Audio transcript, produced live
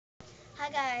Hi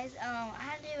guys, I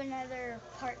had to do another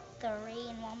part 3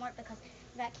 in Walmart because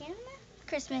back in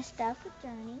Christmas stuff with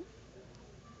Journey.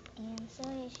 And so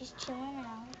yeah, she's chilling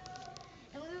out.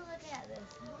 And we were looking at this.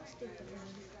 How stupid it is.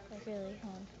 Like really,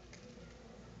 hold on.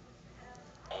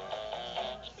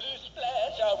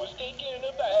 Splash, I was taking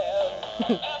a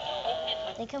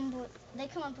bath. They come up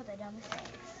with the dumbest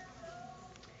things.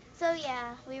 So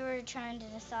yeah, we were trying to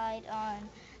decide on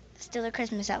still the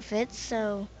Christmas outfits.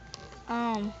 So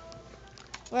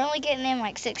we're only getting them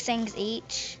like 6 things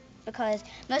each because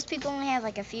most people only have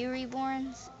like a few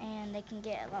reborns and they can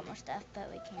get a lot more stuff,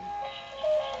 but we can't.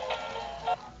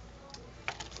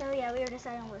 So yeah, we were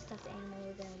deciding on what stuffed animal we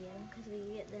were gonna get them because we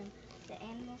get them the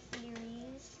animal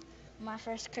series, My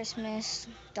First Christmas,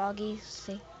 doggy,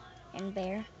 see, and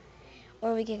bear,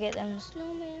 or we could get them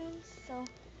snowman. So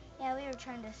yeah, we were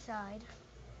trying to decide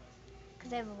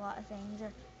because they have a lot of things,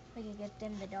 or we could get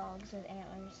them the dogs with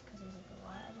antlers because there's like a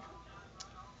lot.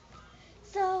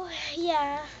 So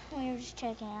yeah, we were just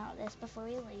checking out this before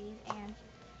we leave, and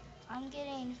I'm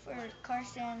getting for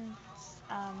Carson's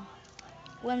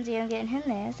onesie. I'm getting him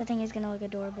this. I think he's gonna look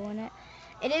adorable in it.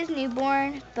 It is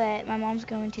newborn, but my mom's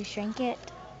going to shrink it.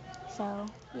 So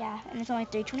yeah, and it's only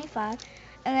 $3.25.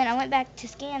 And then I went back to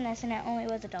scan this, and it only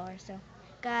was $1. So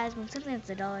guys, when something's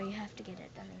 $1, you have to get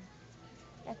it. I mean,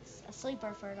 that's a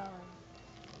sleeper for $1.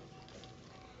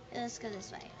 Let's go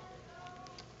this way.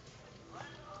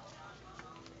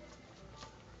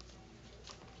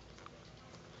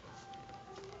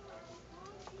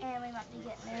 And we might be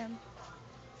getting them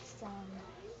some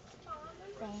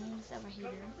things over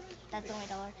here. That's only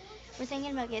 $1. We're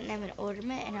thinking about getting them an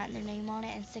ornament and writing their name on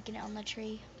it and sticking it on the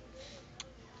tree.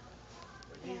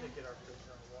 Yeah.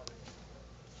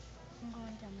 I'm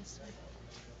going down this way.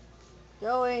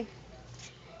 Joey.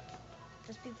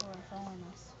 Those people are following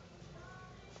us.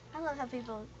 I love how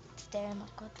people stare and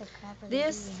look, what the crap are they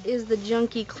This doing? is the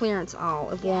junkie clearance aisle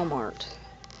of Yeah. Walmart.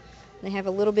 They have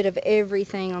a little bit of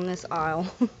everything on this aisle.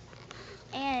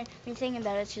 And when you think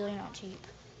about it, it's really not cheap.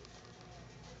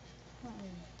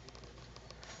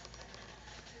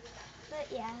 But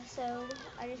yeah, so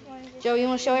I just wanted to Joey, you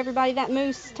want to show you. everybody that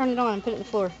moose? Turn it on and put it on the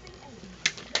floor.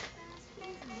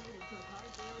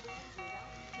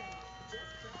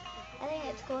 I think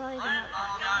it's cool how you can